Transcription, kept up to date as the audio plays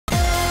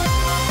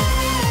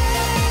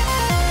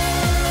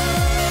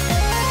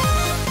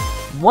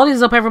What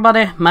is up,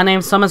 everybody? My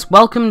name's Thomas.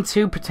 Welcome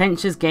to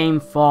Pretentious Game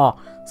 4.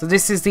 So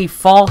this is the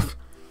fourth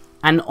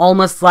and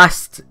almost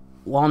last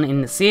one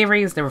in the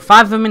series. There were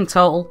 5 of them in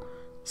total.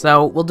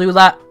 So we'll do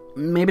that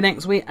maybe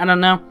next week, I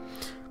don't know.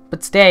 But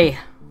today,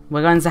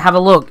 we're going to have a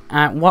look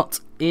at what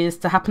is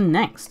to happen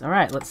next.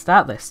 Alright, let's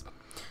start this.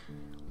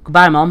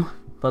 Goodbye, Mom.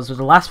 Those were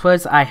the last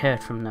words I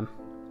heard from them.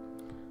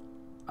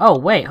 Oh,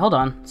 wait, hold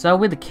on. So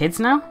we're the kids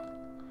now?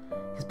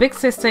 His big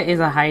sister is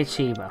a high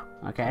achiever,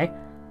 okay?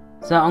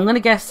 So I'm going to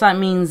guess that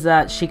means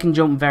that she can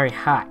jump very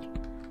high.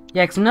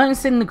 Yeah, because I'm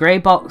noticing the grey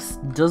box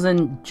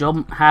doesn't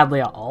jump hardly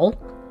at all.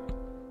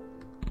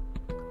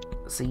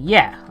 So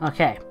yeah,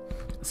 okay.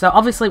 So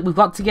obviously we've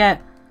got to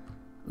get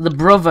the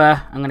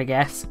brother, I'm going to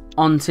guess,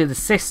 onto the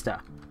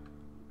sister.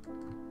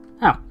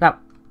 Oh, that...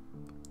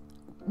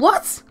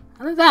 What?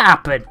 How did that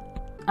happen?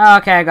 Oh,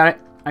 okay, I got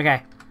it.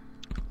 Okay.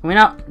 Can we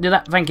not do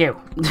that? Thank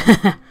you.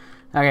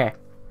 Okay.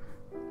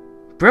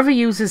 Brother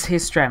uses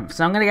his strength,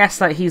 so I'm going to guess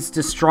that he's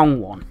the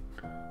strong one.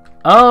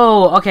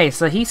 Oh, okay,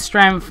 so he's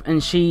strength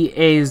and she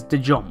is the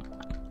jump.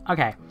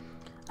 Okay.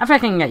 I think I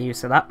can get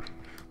used to that.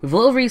 With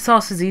little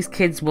resources, these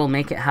kids will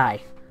make it high.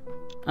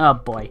 Oh,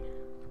 boy.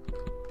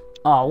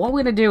 Oh, what are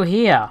we going to do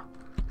here?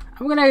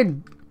 How are we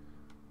going to...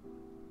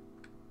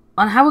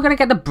 And how are we going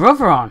to get the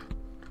brother on?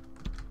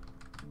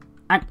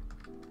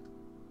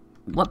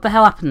 What the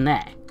hell happened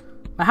there?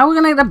 But how are we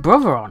going to get the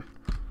brother on?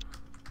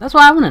 That's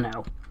what I want to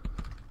know.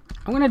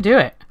 I'm going to do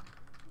it.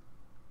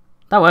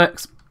 That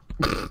works.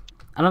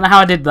 I don't know how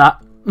I did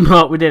that,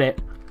 but we did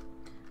it.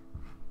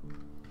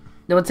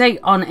 They will take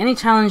on any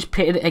challenge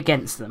pitted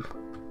against them.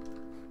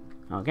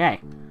 Okay.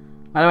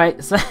 By the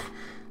way, so,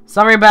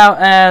 sorry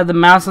about the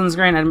mouse on the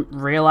screen. I didn't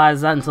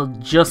realise that until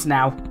just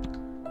now.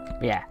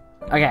 But yeah.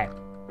 Okay.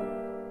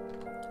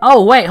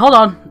 Oh, wait, hold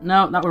on.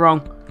 No, that was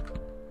wrong.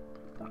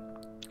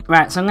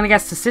 Right, so I'm going to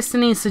guess the sister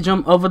needs to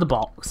jump over the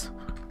box.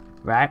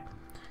 Right.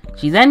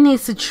 She then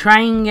needs to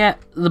try and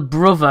get the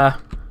brother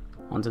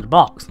onto the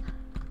box.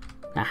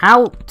 Now,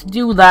 how to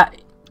do that,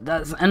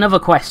 that's another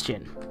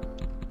question.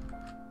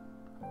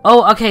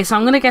 Oh, okay, so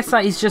I'm going to guess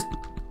that he's just...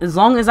 As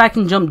long as I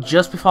can jump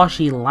just before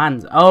she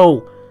lands.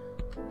 Oh.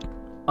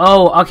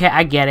 Oh, okay,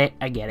 I get it.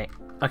 I get it.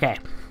 Okay.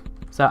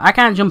 So, I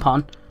can't jump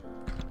on.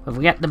 But if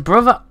we get the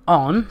brother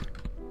on...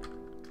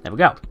 There we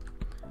go.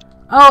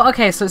 Oh,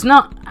 okay, so it's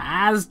not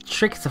as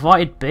tricky as I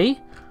thought it'd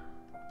be.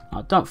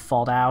 Oh, don't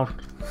fall down.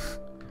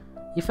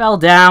 You fell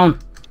down.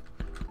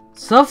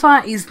 So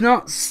far, it's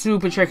not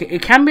super tricky.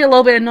 It can be a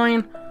little bit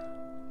annoying.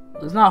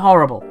 It's not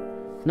horrible.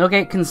 No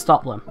gate can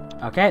stop them.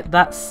 Okay,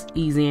 that's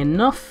easy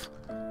enough.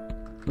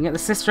 We can get the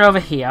sister over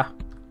here.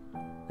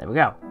 There we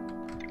go.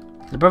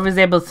 The brother's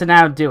able to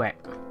now do it.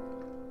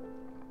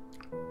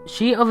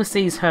 She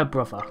oversees her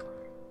brother.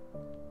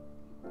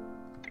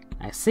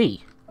 I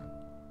see.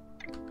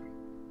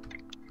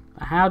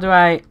 How do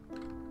I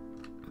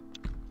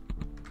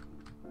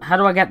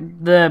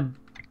get the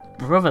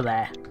brother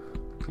there?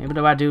 Maybe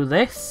do I do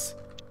this?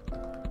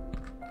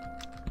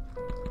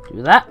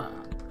 Do that?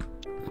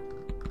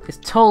 This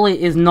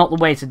totally is not the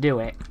way to do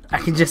it. I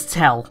can just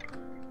tell.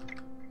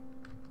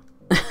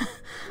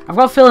 I've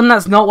got a feeling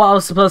that's not what I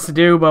was supposed to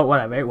do, but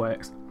whatever, it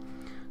works.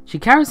 She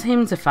carries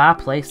him to far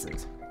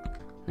places.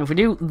 And if we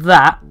do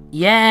that...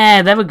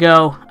 Yeah, there we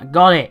go. I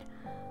got it.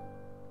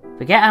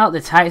 Forget out the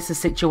tightest of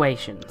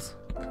situations.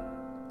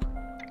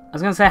 I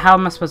was going to say, how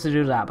am I supposed to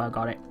do that, but I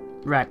got it.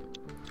 Right.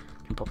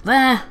 Jump up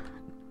there.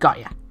 Got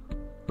ya.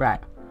 Right.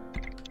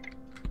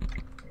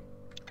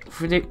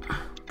 If we do...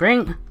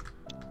 Bring... I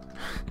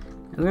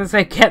was going to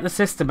say, get the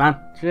sister, man.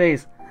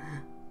 Jeez.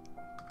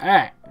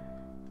 Alright.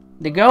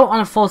 They go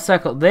on a full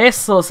circle.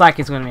 This looks like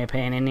it's going to be a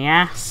pain in the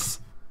ass.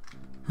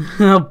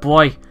 Oh,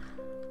 boy.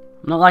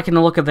 I'm not liking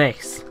the look of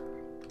this.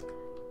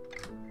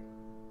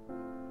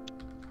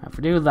 If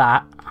we do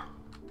that...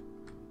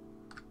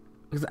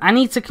 Because I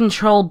need to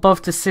control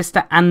both the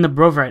sister and the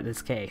brother in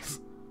this case.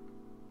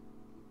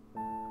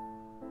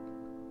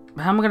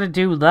 How am I going to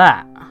do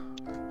that?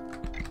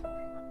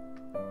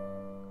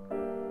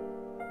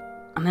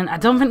 And then I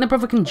don't think the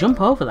brother can jump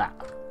over that.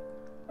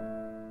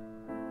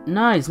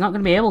 No, he's not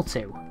going to be able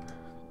to.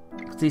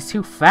 Because he's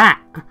too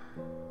fat.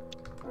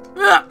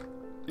 Ugh!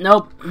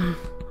 Nope.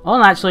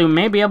 Oh, actually, we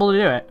may be able to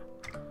do it.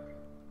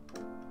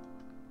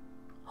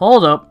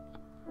 Hold up.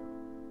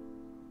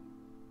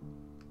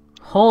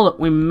 Hold up,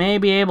 we may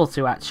be able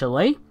to,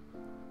 actually.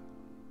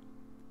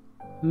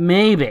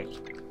 Maybe.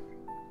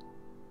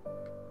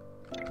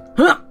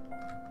 Huh.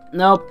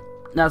 Nope,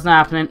 that's not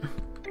happening.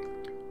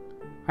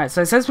 Right,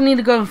 so it says we need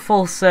to go in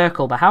full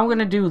circle, but how are we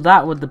going to do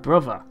that with the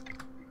brother?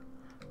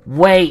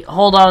 Wait,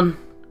 hold on.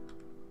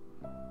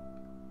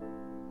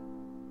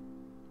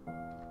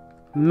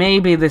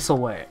 Maybe this will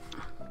work.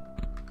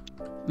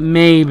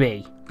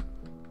 Maybe.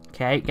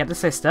 Okay, get the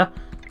sister.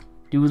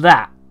 Do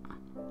that.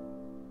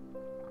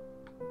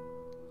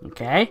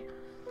 Okay.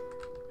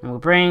 And we'll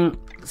bring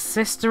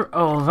sister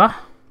over.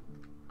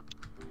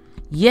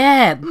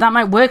 Yeah, that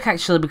might work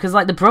actually, because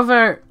like the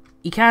brother,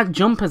 he can't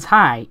jump as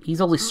high.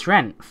 He's only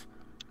strength.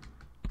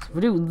 So if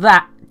we do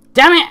that.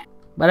 Damn it!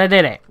 But I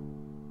did it.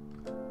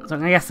 So I'm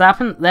gonna guess that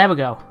happened. There we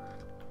go.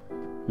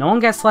 No one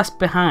gets left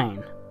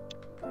behind.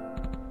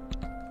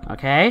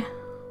 Okay.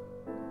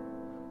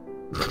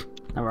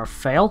 Never a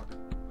fail.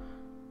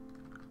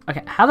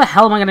 Okay, how the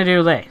hell am I gonna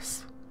do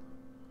this?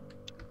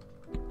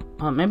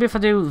 Oh, maybe if I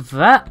do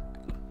that,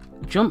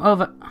 jump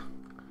over.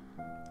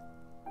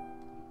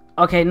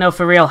 Okay, no,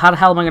 for real. How the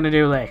hell am I gonna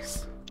do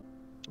this?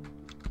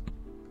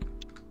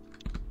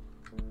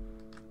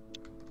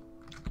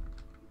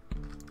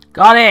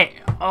 Got it!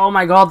 Oh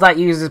my god, that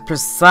uses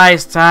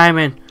precise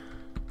timing.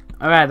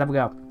 Alright, there we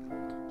go.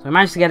 So I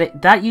managed to get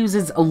it. That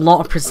uses a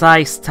lot of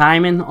precise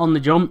timing on the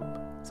jump.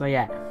 So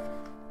yeah.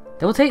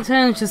 They will take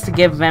turns just to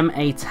give them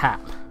a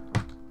tap.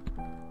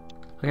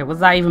 Okay, what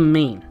does that even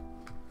mean?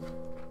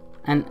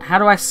 And how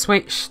do I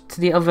switch to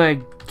the other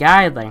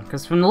guy then?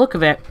 Because from the look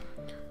of it...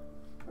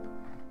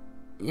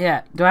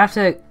 Yeah, do I have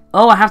to...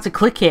 Oh, I have to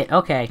click it.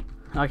 Okay.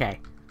 Okay.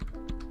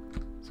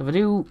 So if I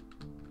do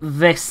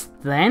this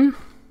then...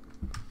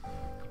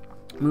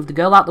 Move the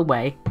girl out the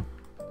way.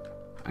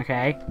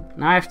 Okay.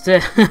 Now I have to...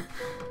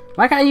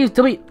 Why can't I use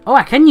W... Oh,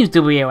 I can use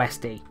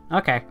WSD.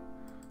 Okay.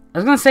 I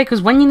was going to say,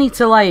 because when you need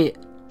to, like,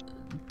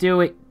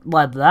 do it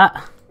like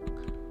that...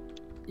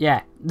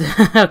 Yeah.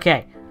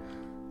 Okay.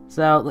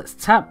 So, let's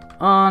tap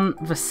on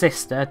the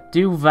sister.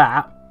 Do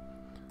that.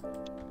 There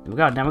we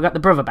go. Now we got the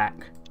brother back.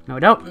 No, we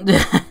don't.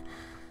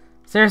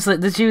 Seriously,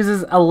 this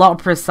uses a lot of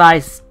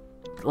precise,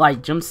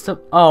 like, jump stuff.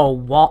 Oh,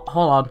 what?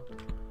 Hold on.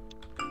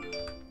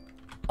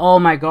 Oh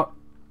my god.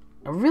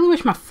 I really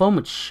wish my phone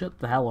would shut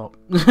the hell up.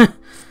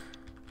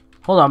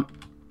 Hold on.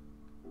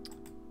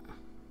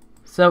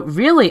 So,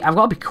 really, I've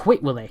got to be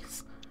quick with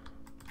this.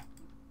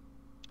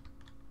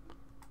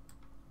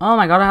 Oh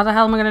my god, how the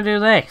hell am I going to do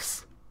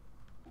this?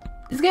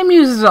 This game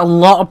uses a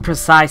lot of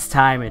precise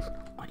timing.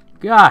 Oh my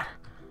god.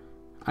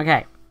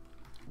 Okay.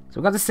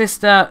 So we've got the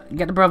sister,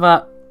 get the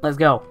brother, let's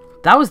go.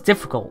 That was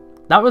difficult.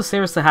 That was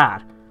seriously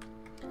hard.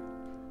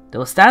 They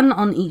will stand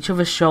on each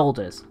other's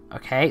shoulders.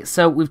 Okay,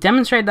 so we've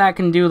demonstrated that I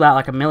can do that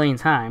like a million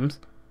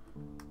times.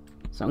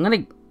 So I'm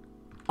gonna...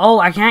 Oh,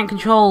 I can't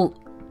control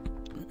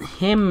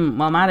him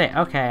while I'm at it.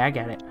 Okay, I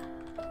get it.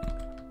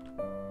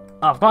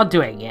 Oh, I've got to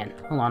do it again.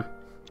 Hold on.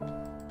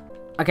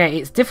 Okay,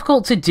 it's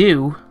difficult to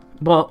do,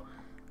 but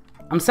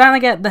I'm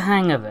starting to get the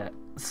hang of it.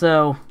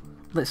 So,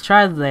 let's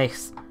try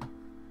this.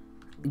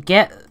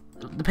 Get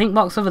the pink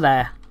box over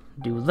there.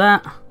 Do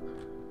that.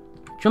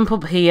 Jump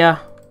up here.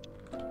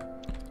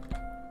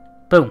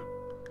 Boom.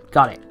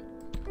 Got it.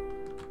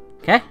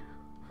 Okay.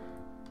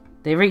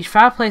 They reach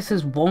 5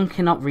 places one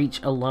cannot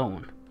reach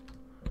alone.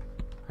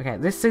 Okay,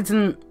 this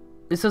doesn't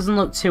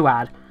look too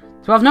hard.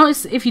 So I've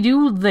noticed if you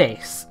do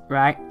this,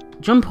 right,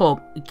 jump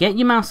up, get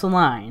your mouse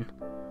aligned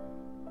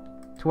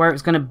to where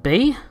it's gonna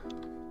be.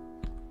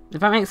 If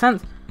that makes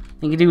sense.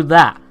 Then you do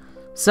that.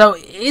 So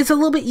it's a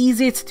little bit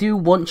easier to do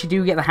once you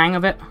do get the hang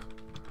of it.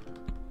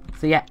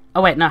 So yeah.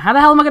 Oh wait, no, how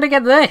the hell am I gonna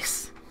get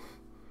this?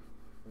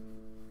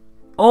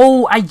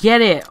 Oh, I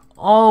get it.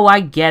 Oh, I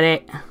get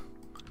it.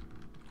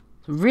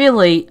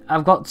 Really,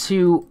 I've got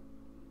to...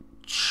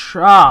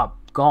 Oh,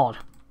 God.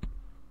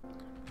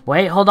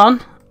 Wait, hold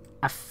on.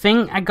 I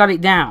think I got it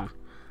down.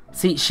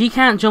 See, she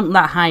can't jump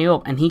that high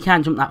up, and he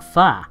can't jump that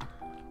far.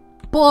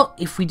 But,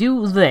 if we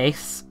do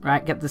this,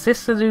 right, get the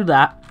sister to do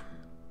that,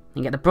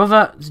 and get the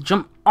brother to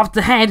jump off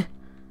the head,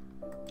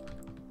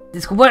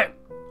 this could work.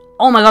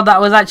 Oh my god,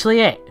 that was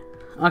actually it.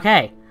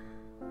 Okay.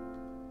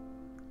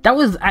 That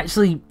was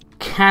actually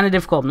kind of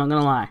difficult, I'm not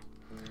gonna lie.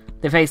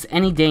 They face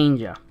any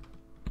danger.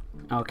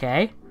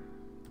 Okay.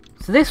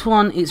 So this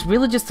one, it's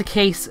really just a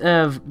case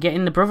of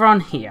getting the brother on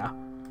here.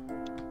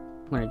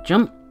 I'm gonna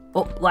jump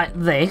up like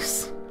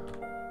this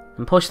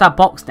and push that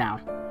box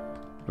down.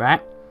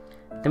 Right?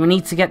 Then we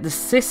need to get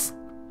the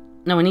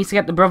No, we need to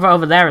get the brother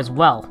over there as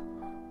well.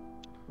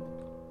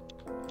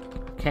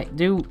 Okay,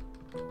 that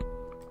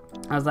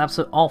was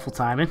absolute awful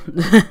timing.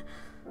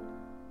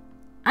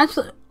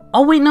 Actually,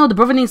 oh wait, no, the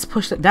brother needs to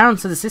push it down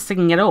so the sister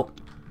can get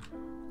up.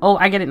 Oh,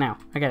 I get it now.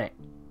 I get it.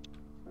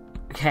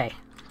 Okay,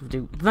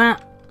 do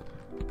that.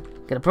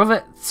 Get a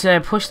brother to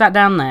push that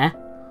down there.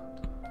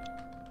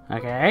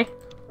 Okay.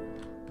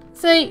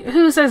 See,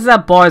 who says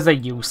that boys are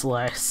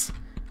useless?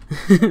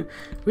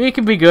 We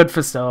can be good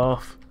for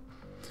stuff.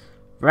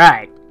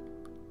 Right.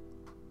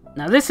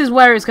 Now this is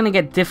where it's going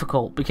to get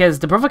difficult, because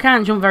the brother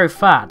can't jump very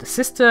far. The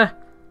sister,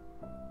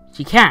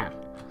 she can.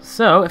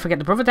 So, if I get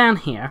the brother down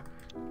here,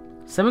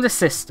 same with the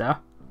sister,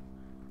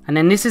 and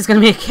then this is going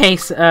to be a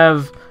case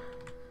of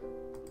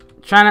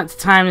trying not to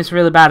time this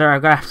really bad, or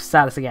I'm going to have to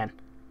start this again.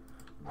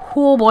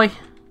 Oh boy.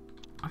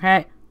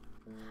 Okay.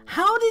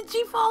 How did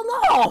she fall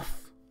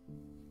off?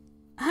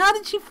 How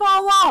did she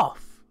fall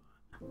off?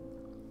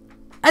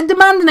 I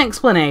demand an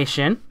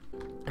explanation.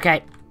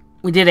 Okay,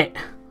 we did it.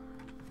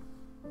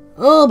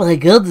 Oh my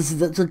god, this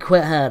is actually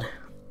quite hard.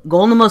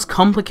 Go on the most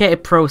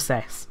complicated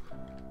process.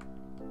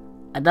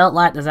 I don't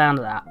like the sound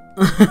of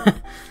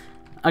that.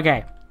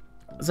 Okay,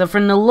 so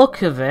from the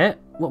look of it,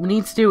 what we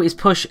need to do is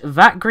push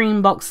that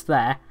green box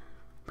there,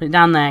 put it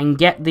down there, and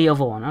get the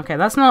other one. Okay,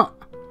 that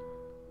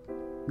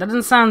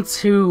doesn't sound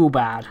too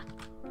bad.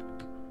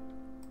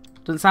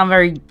 Doesn't sound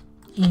very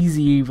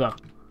easy either.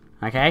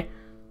 Okay?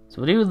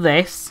 So we'll do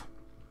this.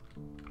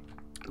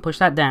 Push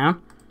that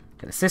down.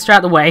 Get the sister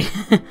out of the way.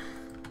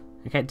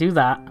 Okay, do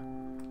that.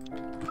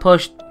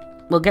 Push.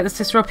 We'll get the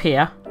sister up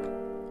here.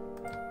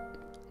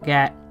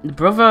 Get the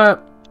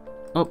brother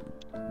up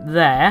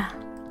there.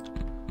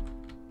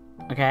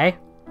 Okay.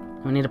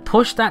 We need to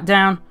push that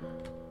down.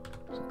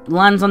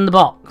 Lands on the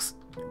box.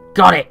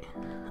 Got it.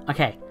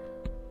 Okay.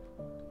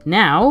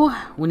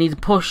 Now, we need to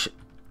push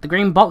the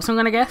green box, I'm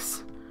gonna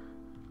guess.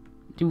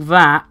 Do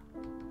that.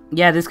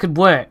 Yeah, this could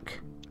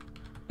work.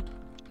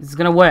 This is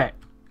gonna work.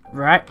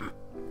 Right?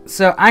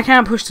 So, I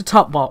can't push the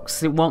top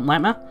box. It won't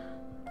let me.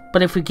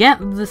 But if we get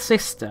the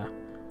sister,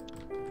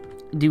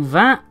 do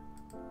that.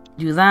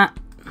 Do that.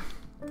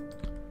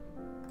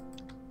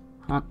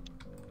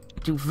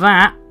 Do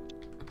that.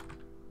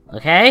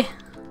 Okay.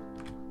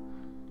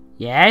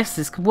 Yes,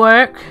 this could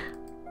work.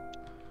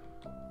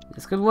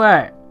 This could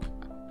work.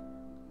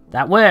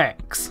 That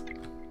works.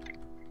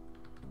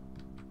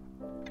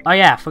 Oh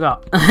yeah, I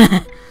forgot.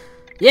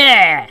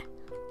 Yeah!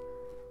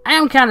 I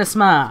am kind of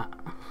smart.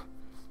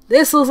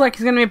 This looks like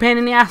it's going to be a pain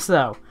in the ass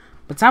though.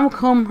 But time will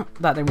come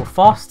that they will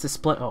force to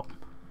split up.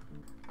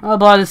 Oh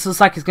boy, this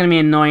looks like it's going to be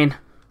annoying.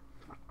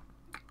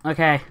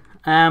 Okay.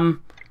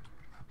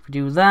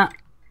 Do that.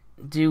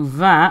 Do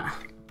that.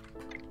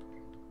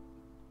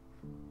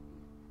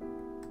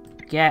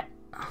 Get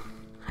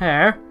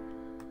her.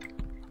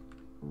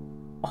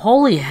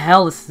 Holy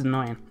hell, this is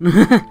annoying.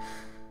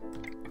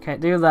 Okay,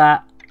 do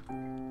that.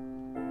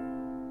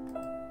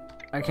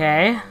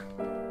 Okay.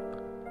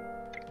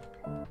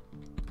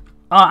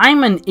 Oh,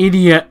 I'm an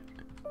idiot.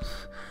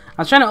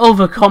 I was trying to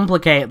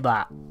overcomplicate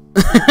that.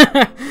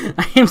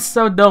 I am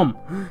so dumb.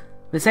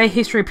 They say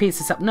history repeats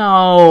itself.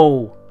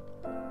 No.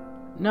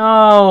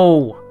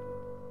 No.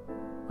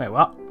 Wait,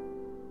 what?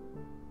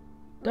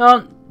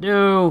 Don't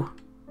do.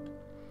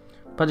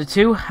 But the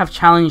two have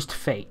challenged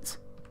fate.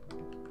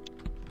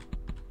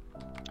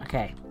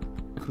 Okay.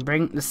 We can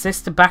bring the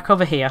sister back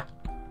over here.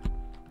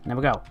 There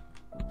we go.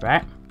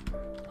 Right?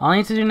 All I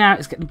need to do now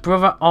is get the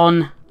brother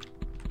on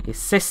his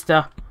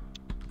sister.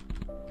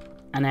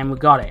 And then we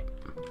got it.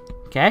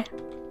 Okay?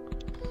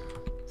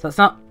 So that's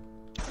not...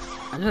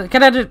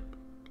 Can I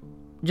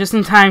just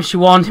in time she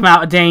warned him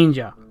out of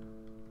danger.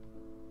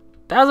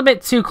 That was a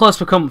bit too close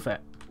for comfort.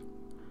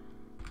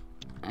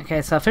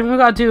 Okay, so I think we've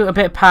got to do a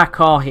bit of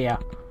parkour here.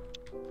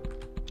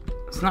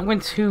 It's not going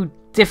too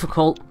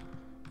difficult.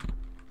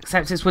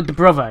 Except it's with the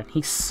brother.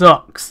 He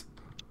sucks.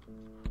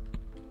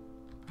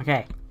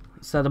 Okay.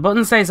 So the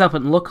button stays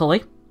open,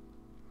 luckily.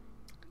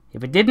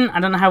 If it didn't, I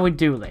don't know how we'd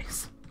do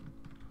this.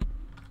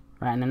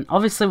 Right, and then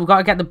obviously we've got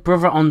to get the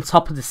brother on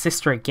top of the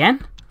sister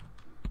again.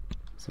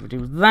 So we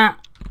do that.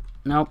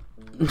 Nope.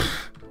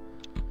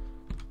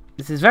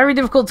 This is very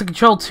difficult to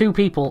control two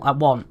people at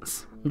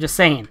once. I'm just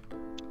saying.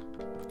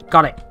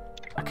 Got it.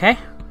 Okay,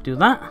 do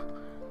that.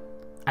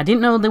 I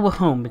didn't know they were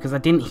home because I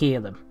didn't hear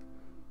them.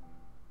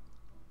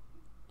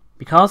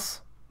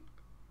 Because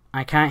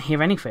I can't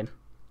hear anything.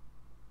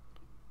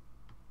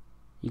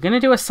 You're going to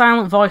do a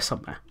silent voice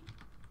on me?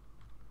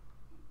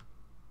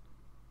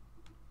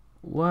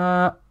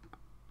 What?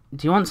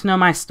 Do you want to know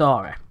my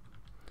story?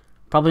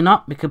 Probably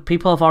not, because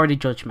people have already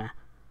judged me.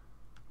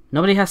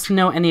 Nobody has to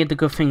know any of the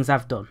good things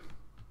I've done.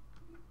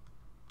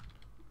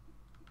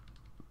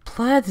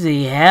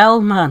 Bloody hell,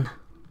 man.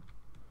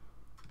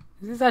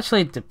 This is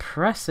actually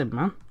depressing,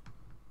 man.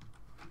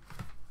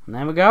 And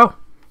there we go.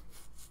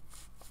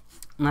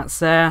 And that's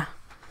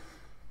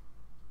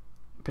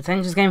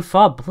Pretentious Game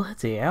 4.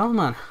 Bloody hell,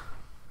 man.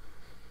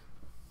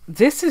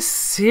 This is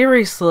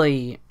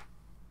seriously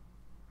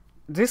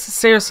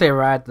a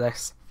ride,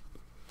 this.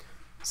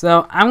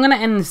 So, I'm going to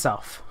end this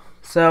off.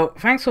 So,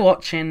 thanks for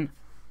watching.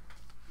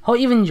 Hope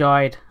you've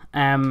enjoyed.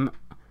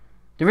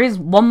 There is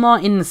one more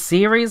in the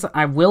series.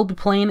 I will be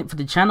playing it for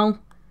the channel.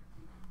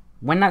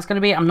 When that's going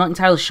to be, I'm not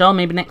entirely sure.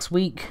 Maybe next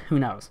week. Who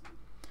knows?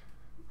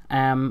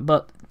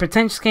 But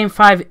Pretentious Game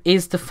 5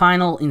 is the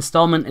final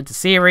installment of the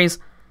series.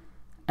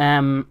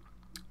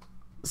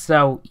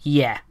 So,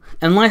 yeah.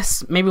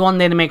 Unless, maybe one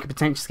day they make a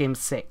Pretentious Game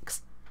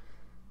 6.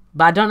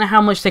 But I don't know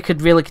how much they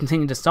could really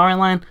continue the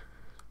storyline.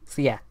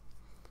 So, yeah.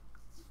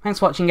 Thanks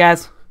for watching,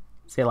 guys.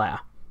 See you later.